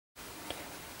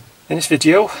In this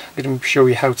video I'm going to show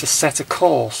you how to set a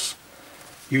course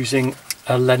using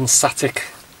a Lensatic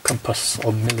Compass,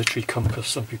 or military compass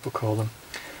some people call them.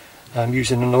 I'm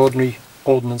using an ordinary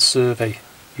Ordnance Survey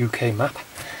UK map,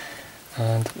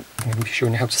 and I'm going to be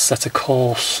showing you how to set a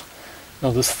course.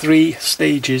 Now there's 3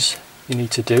 stages you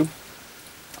need to do,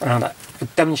 and for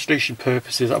demonstration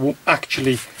purposes I won't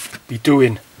actually be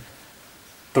doing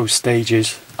those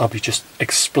stages, I'll be just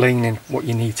explaining what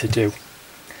you need to do.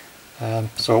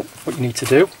 So what you need to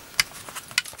do,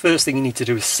 first thing you need to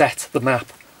do is set the map,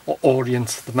 or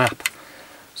orient the map,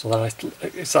 so that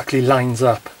it exactly lines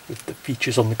up with the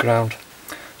features on the ground.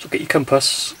 So get your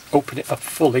compass, open it up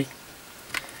fully,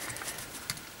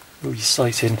 move your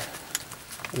sighting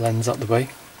lens out the way,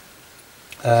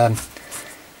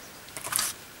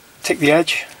 take the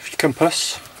edge of your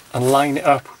compass and line it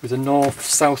up with the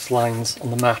north-south lines on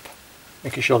the map,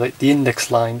 making sure that the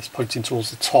index line is pointing towards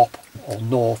the top or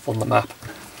north on the map.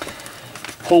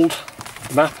 Hold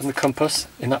the map and the compass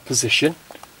in that position,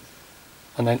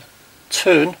 and then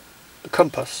turn the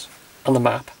compass on the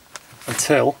map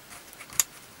until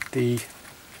the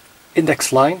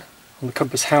index line on the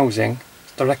compass housing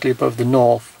is directly above the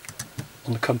north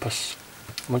on the compass.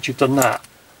 And once you've done that,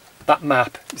 that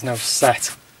map is now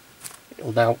set. It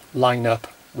will now line up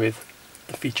with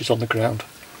the features on the ground.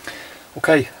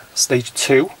 Okay, stage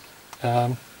 2.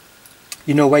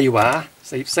 You know where you are.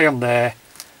 Say I'm there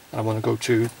and I want to go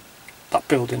to that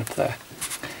building up there.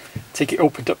 Take your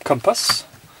opened up compass,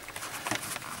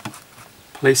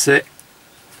 place it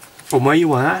from where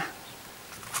you are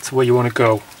to where you want to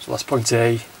go. So that's point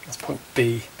A, that's point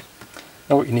B.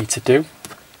 Now what you need to do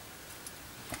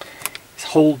is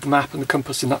hold the map and the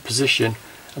compass in that position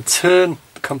and turn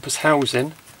the compass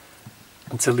housing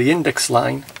until the index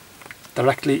line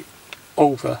directly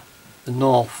over the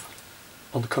north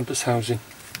on the compass housing.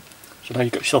 So now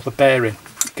you've got yourself a bearing.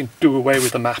 You can do away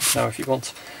with the map now if you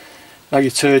want. Now you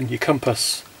turn your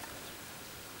compass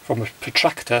from a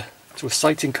protractor to a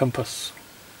sighting compass.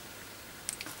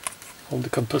 Hold the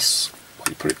compass while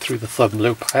you put it through the thumb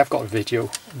loop. I have got a video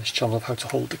on this channel of how to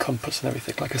hold the compass and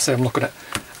everything. Like I say, I'm looking at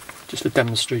just for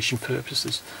demonstration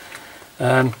purposes.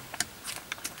 You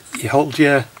hold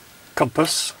your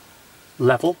compass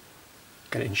level,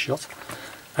 get it in shot,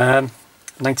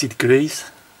 90 degrees,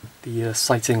 the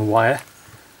sighting wire.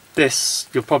 This,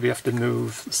 you'll probably have to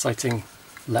move the sighting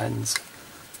lens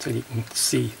so you can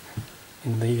see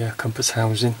in the compass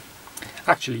housing.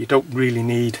 Actually, you don't really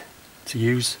need to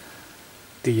use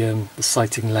the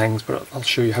sighting lens, but I'll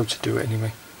show you how to do it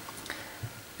anyway.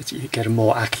 You get a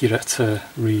more accurate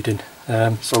reading.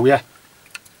 So yeah,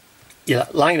 you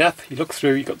line up, you look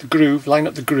through, you've got the groove, line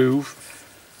up the groove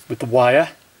with the wire,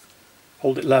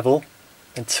 hold it level,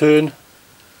 and turn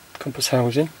the compass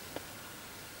housing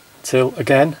until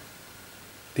again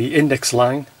the index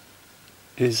line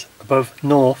is above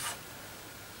north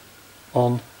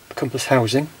on the compass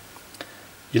housing.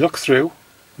 You look through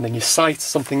and then you sight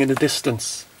something in the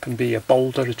distance. It can be a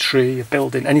boulder, a tree, a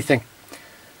building, anything.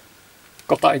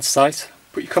 Got that in sight,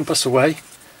 put your compass away,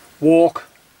 walk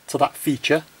to that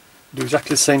feature, do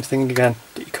exactly the same thing again,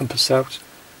 get your compass out,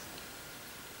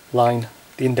 line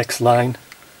the index line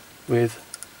with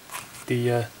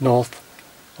the north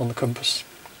on the compass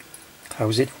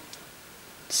housing,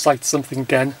 sight something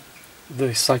again with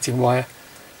the sighting wire,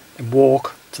 and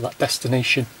walk to that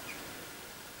destination.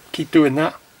 Keep doing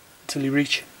that until you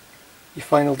reach your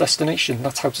final destination.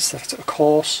 That's how to set a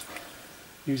course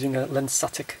using a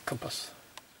Lensatic compass.